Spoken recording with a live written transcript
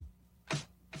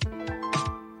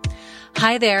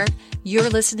Hi there.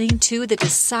 You're listening to the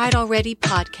Decide Already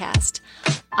podcast.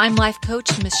 I'm life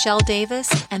coach Michelle Davis,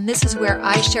 and this is where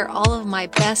I share all of my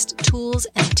best tools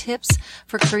and tips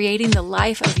for creating the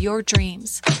life of your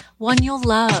dreams, one you'll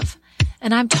love.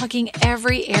 And I'm talking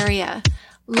every area: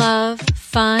 love,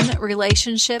 fun,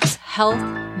 relationships, health,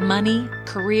 money,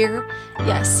 career.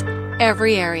 Yes,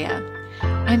 every area.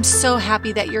 I'm so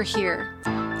happy that you're here.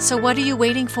 So what are you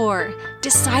waiting for?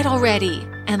 Decide already,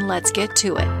 and let's get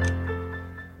to it.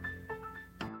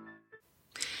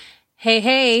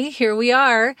 Hey, here we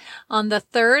are on the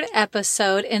third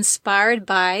episode, inspired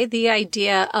by the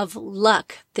idea of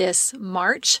luck this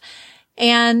March.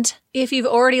 And if you've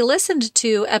already listened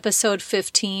to episode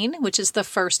 15, which is the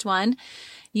first one,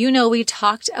 you know we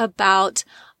talked about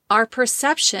our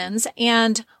perceptions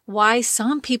and why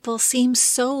some people seem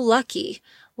so lucky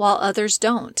while others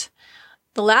don't.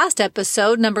 The last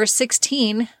episode, number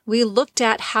 16, we looked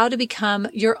at how to become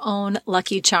your own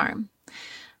lucky charm.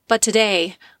 But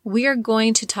today, we are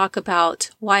going to talk about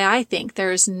why I think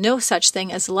there is no such thing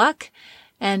as luck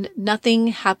and nothing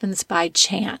happens by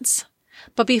chance.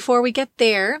 But before we get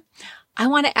there, I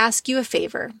want to ask you a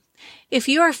favor. If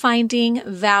you are finding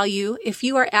value, if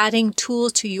you are adding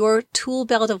tools to your tool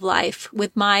belt of life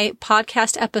with my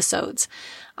podcast episodes,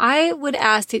 I would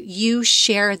ask that you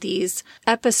share these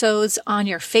episodes on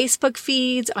your Facebook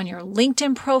feeds, on your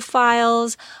LinkedIn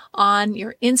profiles, on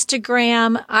your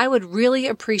Instagram. I would really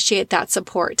appreciate that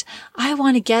support. I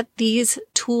want to get these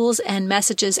tools and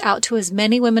messages out to as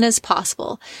many women as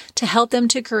possible to help them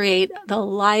to create the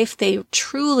life they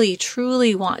truly,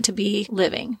 truly want to be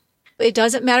living. It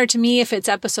doesn't matter to me if it's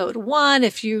episode 1,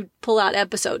 if you pull out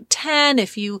episode 10,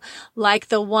 if you like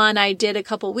the one I did a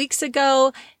couple weeks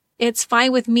ago. It's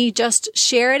fine with me. Just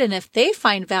share it. And if they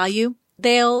find value,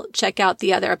 they'll check out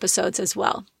the other episodes as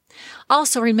well.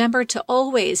 Also, remember to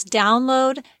always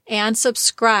download and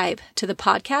subscribe to the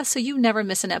podcast so you never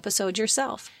miss an episode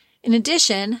yourself. In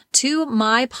addition to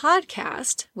my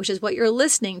podcast, which is what you're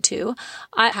listening to,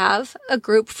 I have a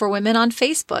group for women on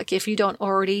Facebook. If you don't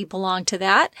already belong to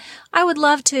that, I would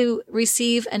love to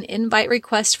receive an invite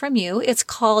request from you. It's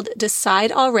called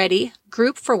Decide Already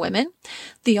Group for Women.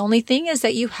 The only thing is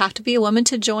that you have to be a woman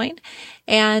to join,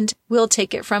 and we'll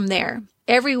take it from there.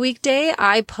 Every weekday,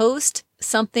 I post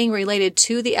something related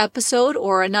to the episode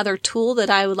or another tool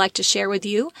that I would like to share with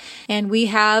you. And we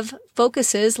have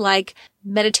focuses like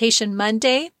Meditation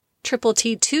Monday, Triple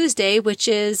T Tuesday, which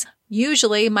is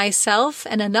usually myself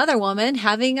and another woman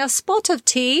having a spot of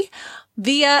tea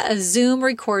via a Zoom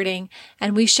recording.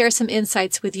 And we share some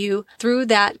insights with you through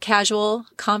that casual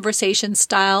conversation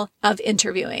style of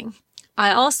interviewing.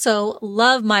 I also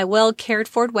love my Well Cared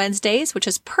For Wednesdays, which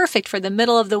is perfect for the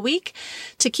middle of the week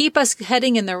to keep us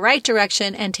heading in the right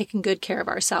direction and taking good care of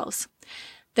ourselves.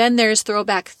 Then there's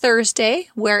Throwback Thursday,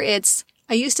 where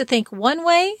I used to think one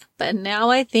way, but now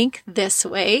I think this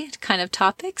way kind of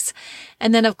topics.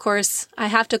 And then, of course, I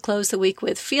have to close the week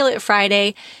with Feel It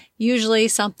Friday, usually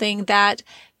something that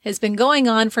has been going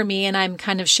on for me, and I'm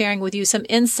kind of sharing with you some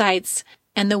insights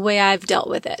and the way I've dealt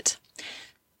with it.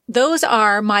 Those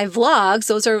are my vlogs.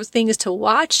 Those are things to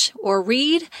watch or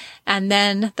read. And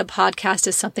then the podcast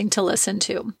is something to listen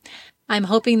to. I'm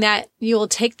hoping that you will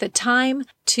take the time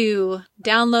to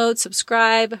download,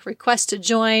 subscribe, request to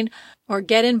join, or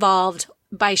get involved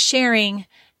by sharing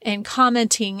and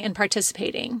commenting and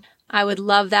participating. I would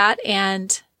love that.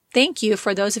 And thank you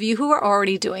for those of you who are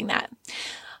already doing that.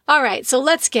 All right, so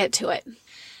let's get to it.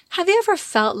 Have you ever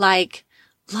felt like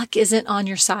luck isn't on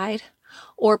your side?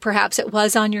 Or perhaps it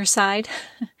was on your side?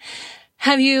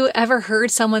 Have you ever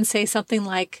heard someone say something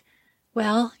like,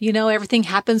 well, everything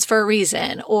happens for a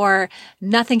reason, or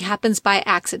nothing happens by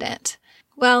accident?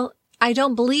 Well, I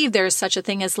don't believe there is such a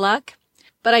thing as luck,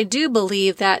 but I do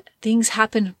believe that things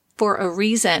happen for a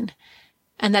reason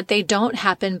and that they don't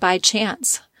happen by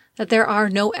chance, that there are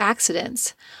no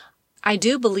accidents. I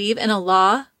do believe in a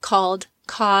law called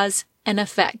cause and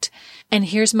effect. And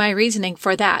here's my reasoning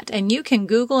for that. And you can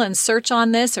Google and search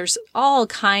on this. There's all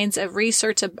kinds of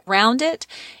research around it.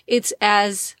 It's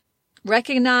as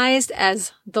recognized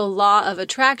as the law of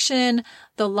attraction,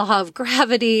 the law of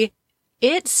gravity.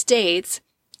 It states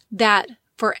that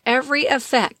for every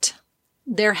effect,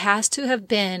 there has to have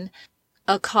been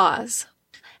a cause.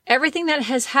 Everything that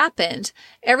has happened,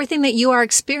 everything that you are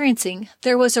experiencing,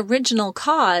 there was original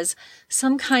cause,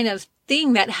 some kind of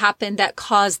thing that happened that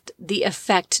caused the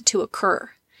effect to occur.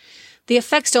 The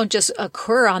effects don't just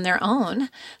occur on their own.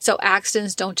 So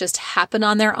accidents don't just happen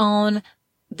on their own.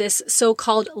 This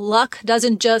so-called luck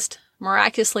doesn't just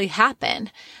miraculously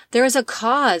happen. There is a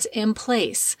cause in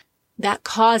place that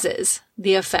causes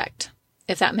the effect,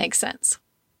 if that makes sense.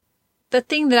 the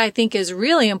thing that I think is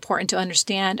really important to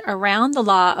understand around the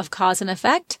law of cause and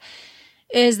effect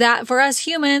is that for us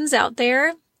humans out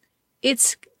there,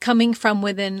 it's coming from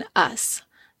within us.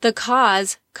 The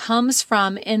cause comes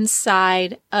from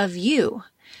inside of you.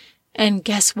 And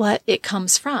guess what it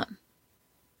comes from?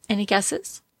 Any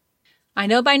guesses? I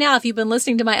know by now, if you've been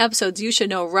listening to my episodes, you should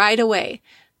know right away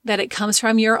that it comes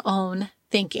from your own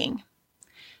thinking.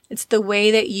 It's the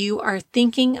way that you are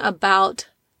thinking about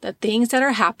the things that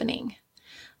are happening.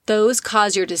 Those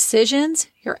cause your decisions,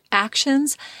 your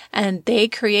actions, and they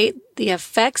create the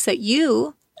effects that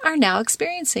you are now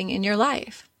experiencing in your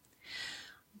life.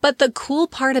 But the cool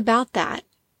part about that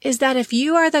is that if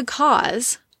you are the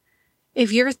cause,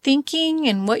 if your thinking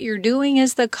and what you're doing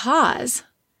is the cause,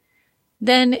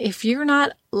 then if you're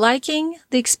not liking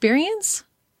the experience,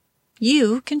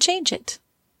 you can change it.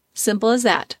 Simple as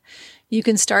that. You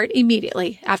can start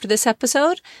immediately after this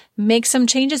episode, make some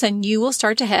changes, and you will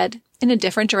start to head in a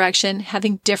different direction,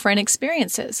 having different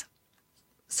experiences.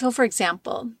 So for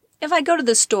example, if I go to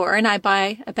the store and I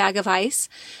buy a bag of ice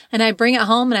and I bring it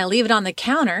home and I leave it on the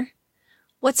counter,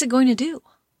 what's it going to do?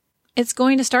 It's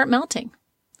going to start melting.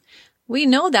 We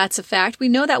know that's a fact. We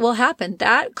know that will happen.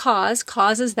 That cause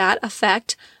causes that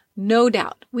effect, no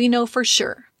doubt. We know for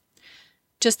sure.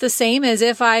 Just the same as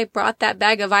if I brought that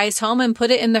bag of ice home and put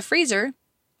it in the freezer,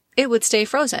 it would stay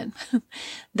frozen.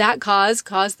 That cause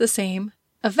caused the same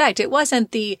effect. It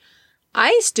wasn't the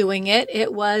ice doing it.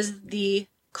 It was the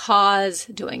cause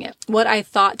doing it. What I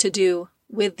thought to do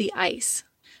with the ice.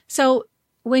 So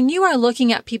when you are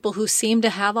looking at people who seem to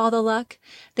have all the luck,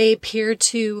 they appear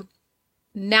to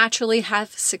naturally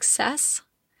have success.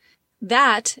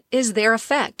 That is their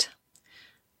effect.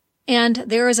 And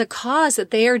there is a cause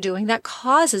that they are doing that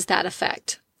causes that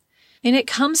effect. And it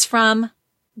comes from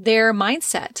their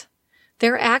mindset,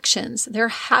 their actions, their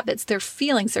habits, their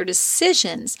feelings, their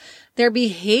decisions, their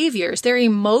behaviors, their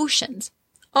emotions.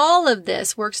 All of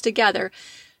this works together.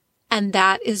 And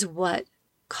that is what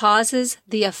causes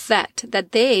the effect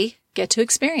that they get to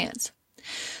experience.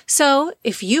 So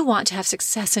if you want to have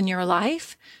success in your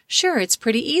life, sure, it's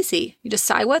pretty easy. You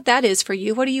decide what that is for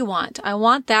you. What do you want? I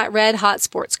want that red hot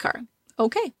sports car.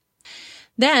 Okay.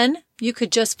 Then you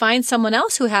could just find someone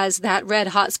else who has that red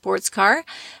hot sports car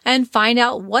and find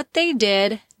out what they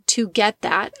did to get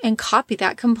that and copy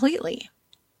that completely.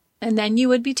 And then you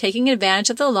would be taking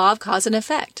advantage of the law of cause and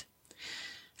effect.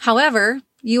 However,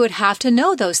 you would have to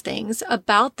know those things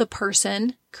about the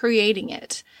person creating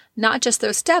it. Not just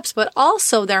those steps, but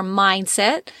also their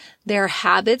mindset, their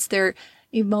habits, their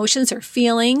emotions, their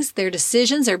feelings, their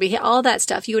decisions, their behavior, all that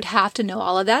stuff. You would have to know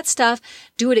all of that stuff,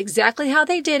 do it exactly how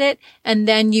they did it, and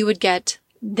then you would get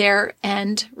their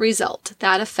end result.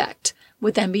 That effect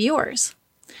would then be yours.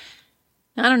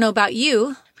 I don't know about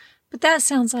you, but that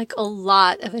sounds like a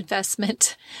lot of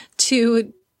investment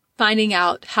to finding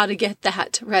out how to get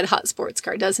that red hot sports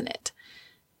car, doesn't it?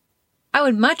 I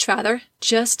would much rather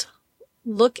just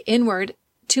look inward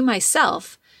to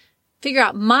myself, figure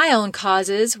out my own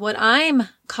causes, what I'm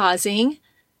causing,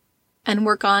 and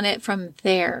work on it from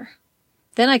there.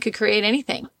 Then I could create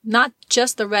anything, not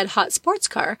just the red hot sports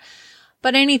car,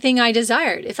 but anything I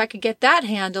desired. If I could get that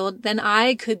handled, then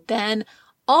I could then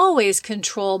always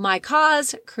control my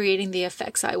cause, creating the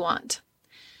effects I want.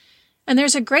 And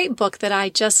there's a great book that I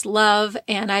just love,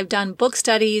 and I've done book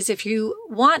studies. If you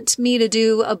want me to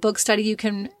do a book study, you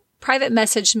can private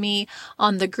message me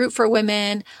on the Group for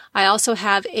Women. I also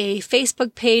have a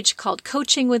Facebook page called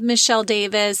Coaching with Michelle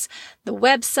Davis, the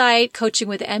website,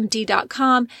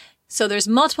 coachingwithmd.com. So there's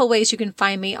multiple ways you can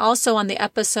find me. Also on the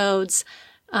episodes,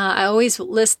 I always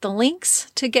list the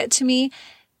links to get to me.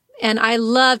 And I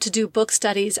love to do book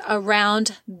studies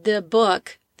around the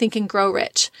book, Think and Grow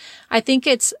Rich. I think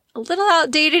it's a little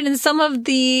outdated in some of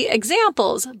the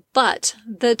examples, but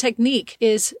the technique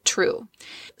is true.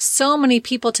 So many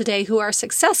people today who are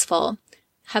successful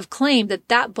have claimed that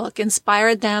that book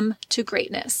inspired them to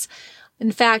greatness.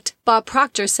 In fact, Bob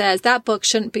Proctor says that book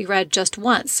shouldn't be read just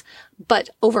once, but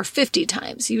over 50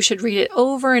 times. You should read it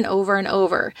over and over and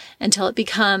over until it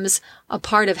becomes a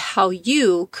part of how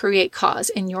you create cause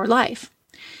in your life.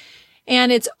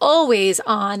 And it's always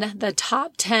on the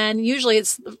top 10. Usually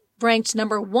it's ranked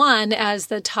number 1 as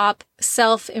the top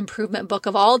self-improvement book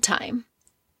of all time.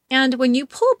 And when you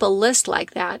pull up a list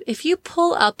like that, if you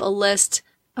pull up a list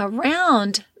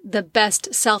around the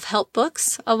best self-help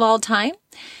books of all time,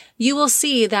 you will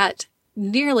see that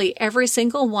nearly every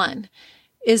single one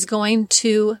is going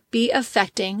to be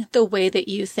affecting the way that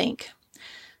you think.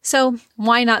 So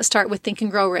why not start with Think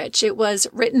and Grow Rich? It was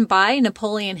written by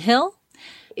Napoleon Hill.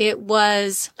 It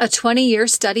was a 20-year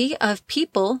study of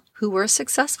people who were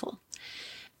successful.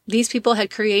 These people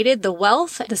had created the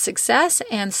wealth, the success,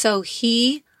 and so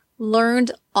he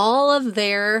learned all of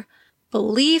their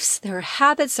beliefs, their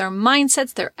habits, their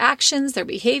mindsets, their actions, their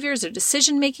behaviors, their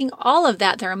decision-making, all of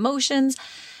that, their emotions,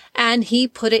 and he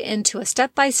put it into a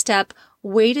step-by-step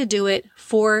way to do it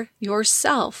for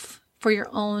yourself, for your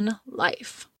own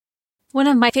life. One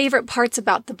of my favorite parts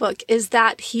about the book is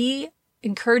that he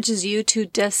encourages you to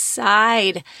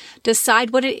decide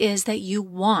what it is that you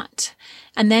want.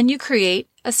 And then you create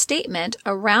a statement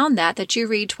around that you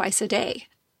read twice a day.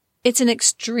 It's an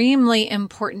extremely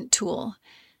important tool.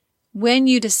 When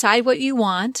you decide what you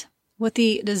want, what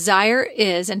the desire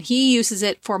is, and he uses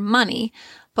it for money,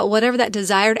 but whatever that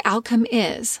desired outcome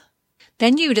is,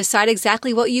 then you decide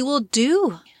exactly what you will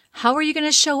do. How are you going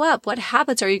to show up? What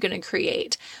habits are you going to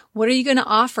create? What are you going to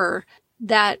offer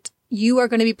that you are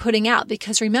going to be putting out?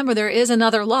 Because remember, there is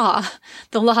another law,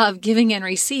 the law of giving and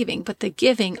receiving, but the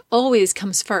giving always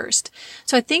comes first.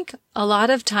 So I think a lot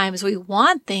of times we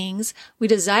want things, we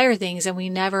desire things, and we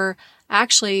never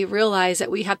actually realize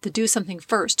that we have to do something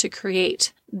first to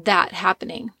create that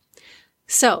happening.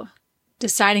 So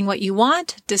deciding what you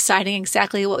want, deciding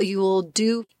exactly what you will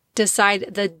do,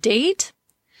 decide the date,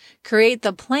 create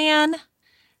the plan,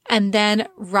 and then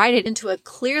write it into a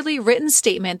clearly written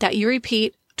statement that you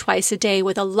repeat twice a day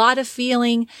with a lot of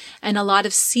feeling and a lot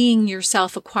of seeing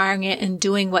yourself acquiring it and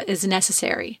doing what is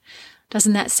necessary.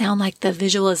 Doesn't that sound like the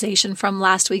visualization from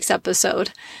last week's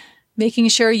episode? Making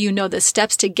sure you know the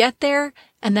steps to get there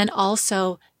and then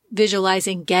also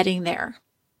visualizing getting there.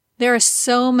 There are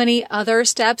so many other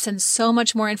steps and so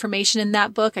much more information in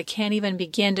that book. I can't even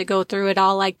begin to go through it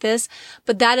all like this,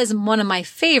 but that is one of my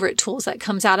favorite tools that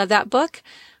comes out of that book.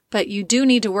 But you do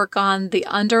need to work on the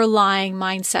underlying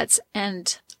mindsets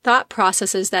and thought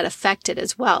processes that affect it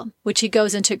as well, which he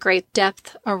goes into great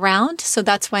depth around. So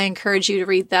that's why I encourage you to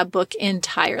read that book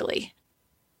entirely.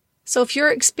 So if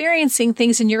you're experiencing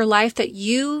things in your life that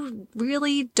you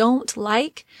really don't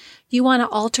like, you want to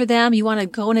alter them, you want to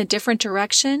go in a different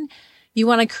direction, you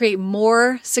want to create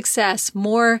more success,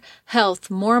 more health,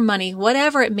 more money,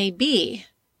 whatever it may be,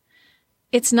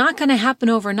 it's not going to happen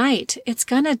overnight. It's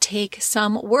going to take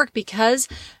some work because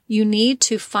you need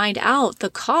to find out the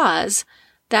cause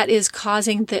that is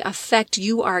causing the effect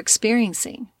you are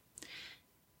experiencing.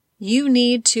 You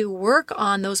need to work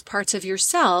on those parts of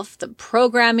yourself, the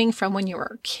programming from when you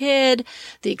were a kid,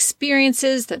 the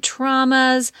experiences, the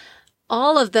traumas,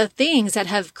 all of the things that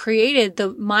have created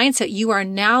the mindset you are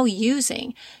now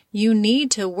using. You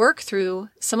need to work through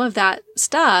some of that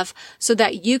stuff so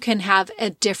that you can have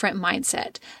a different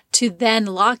mindset to then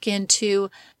lock into,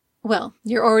 well,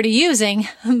 you're already using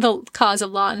the cause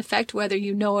of law and effect, whether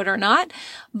you know it or not,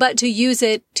 but to use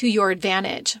it to your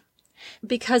advantage.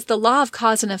 Because the law of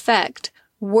cause and effect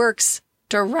works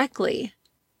directly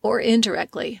or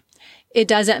indirectly. It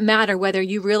doesn't matter whether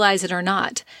you realize it or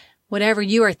not. Whatever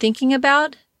you are thinking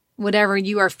about, whatever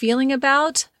you are feeling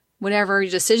about, whatever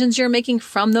decisions you're making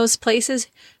from those places,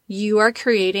 you are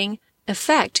creating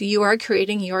effect. You are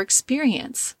creating your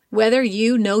experience, whether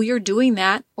you know you're doing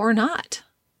that or not.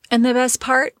 And the best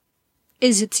part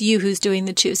is it's you who's doing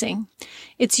the choosing.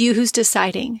 It's you who's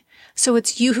deciding. So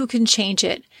it's you who can change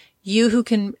it. You who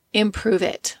can improve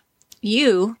it.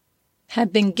 You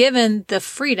have been given the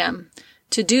freedom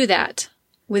to do that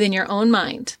within your own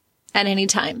mind at any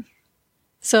time.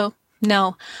 So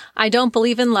no, I don't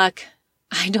believe in luck.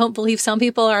 I don't believe some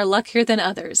people are luckier than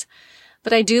others.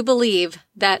 But I do believe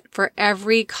that for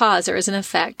every cause there is an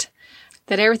effect,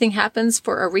 that everything happens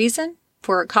for a reason,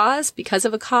 for a cause, because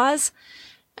of a cause,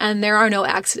 and there are no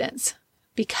accidents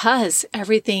because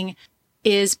everything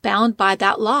is bound by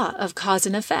that law of cause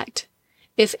and effect.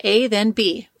 If A, then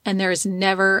B, and there is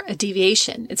never a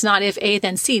deviation. It's not if A,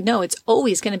 then C. No, it's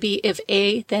always going to be if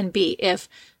A, then B. If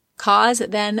cause,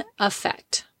 then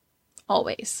effect.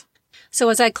 Always. So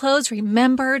as I close,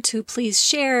 remember to please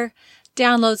share,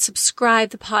 download, subscribe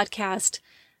the podcast,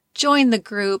 join the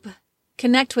group,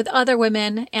 connect with other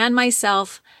women and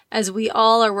myself as we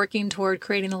all are working toward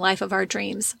creating the life of our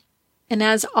dreams. And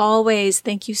as always,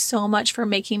 thank you so much for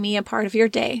making me a part of your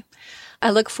day. I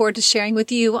look forward to sharing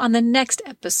with you on the next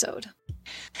episode.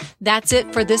 That's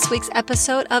it for this week's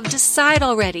episode of Decide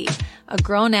Already, a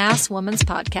grown-ass woman's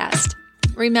podcast.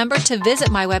 Remember to visit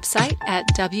my website at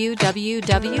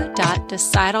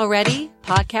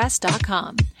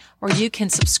www.decidealreadypodcast.com, where you can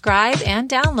subscribe and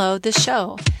download the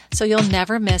show so you'll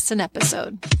never miss an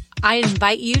episode. I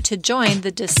invite you to join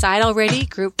the Decide Already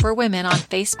group for women on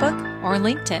Facebook or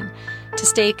LinkedIn to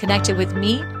stay connected with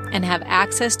me and have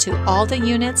access to all the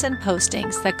units and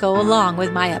postings that go along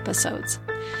with my episodes.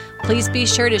 Please be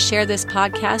sure to share this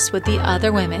podcast with the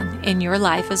other women in your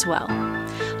life as well.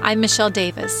 I'm Michelle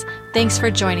Davis. Thanks for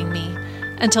joining me.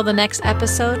 Until the next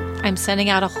episode, I'm sending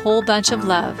out a whole bunch of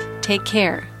love. Take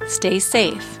care, stay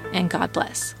safe, and God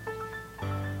bless.